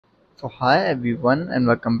So hi everyone and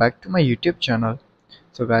welcome back to my YouTube channel.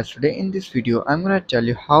 So guys, today in this video I'm gonna tell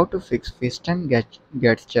you how to fix FaceTime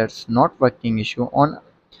gestures not working issue on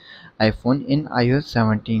iPhone in iOS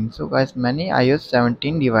 17. So guys, many iOS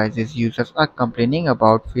 17 devices users are complaining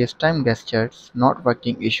about FaceTime gestures not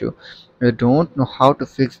working issue. You don't know how to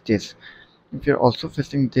fix this. If you're also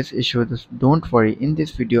facing this issue, don't worry. In this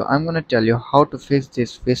video I'm gonna tell you how to fix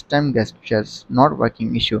this FaceTime gestures not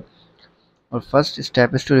working issue. Our first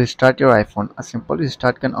step is to restart your iPhone. A simple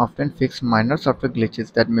restart can often fix minor software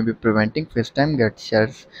glitches that may be preventing FaceTime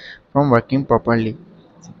gestures from working properly.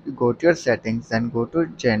 You go to your settings, then go to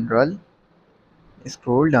General,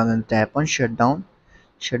 scroll down and tap on Shutdown.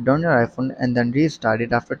 Shut down your iPhone and then restart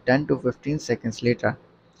it after 10 to 15 seconds later.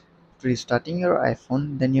 After restarting your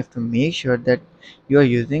iPhone, then you have to make sure that you are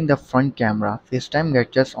using the front camera. FaceTime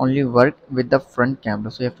gestures only work with the front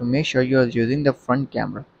camera, so you have to make sure you are using the front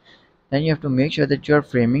camera. Then you have to make sure that you are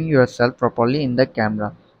framing yourself properly in the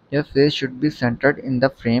camera. Your face should be centered in the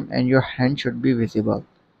frame and your hand should be visible.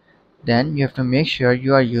 Then you have to make sure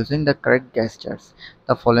you are using the correct gestures.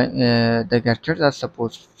 The gestures are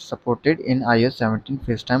supported in iOS 17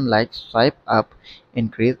 FaceTime, like swipe up,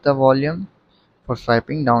 increase the volume; for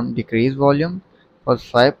swiping down, decrease volume; for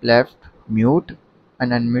swipe left, mute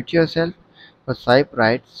and unmute yourself; for swipe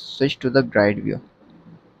right, switch to the guide view.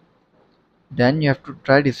 Then you have to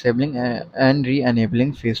try disabling and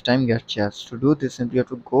re-enabling FaceTime gestures. To do this, simply you have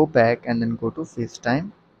to go back and then go to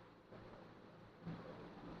FaceTime,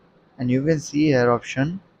 and you will see your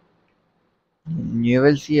option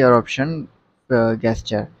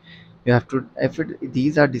gesture. You have to,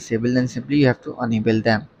 these are disabled, then simply you have to enable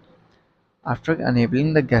them. After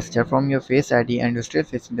enabling the gesture from your Face ID and you're still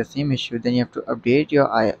facing the same issue, then you have to update your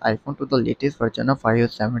iPhone to the latest version of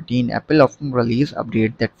iOS 17. Apple often release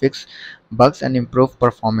updates that fix bugs and improve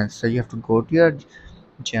performance. So you have to go to your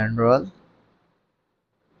General,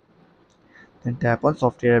 then tap on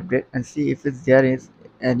Software Update and see if there is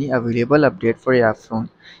any available update for your iPhone.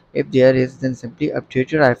 If there is, then simply update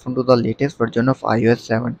your iPhone to the latest version of iOS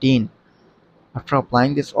 17. After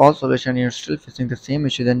applying this all solution and you're still facing the same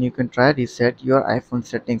issue, then you can try reset your iPhone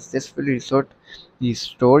settings. This will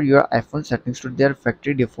restore your iPhone settings to their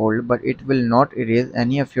factory default, but it will not erase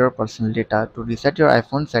any of your personal data. To reset your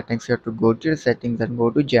iPhone settings, you have to go to your settings and go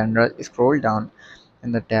to General, scroll down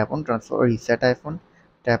and then tap on Transfer or Reset iPhone.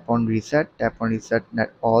 Tap on Reset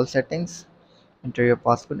all settings, enter your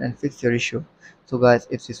password and fix your issue. So guys,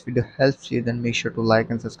 if this video helps you, then make sure to like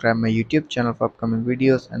and subscribe my YouTube channel for upcoming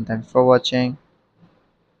videos, and thanks for watching.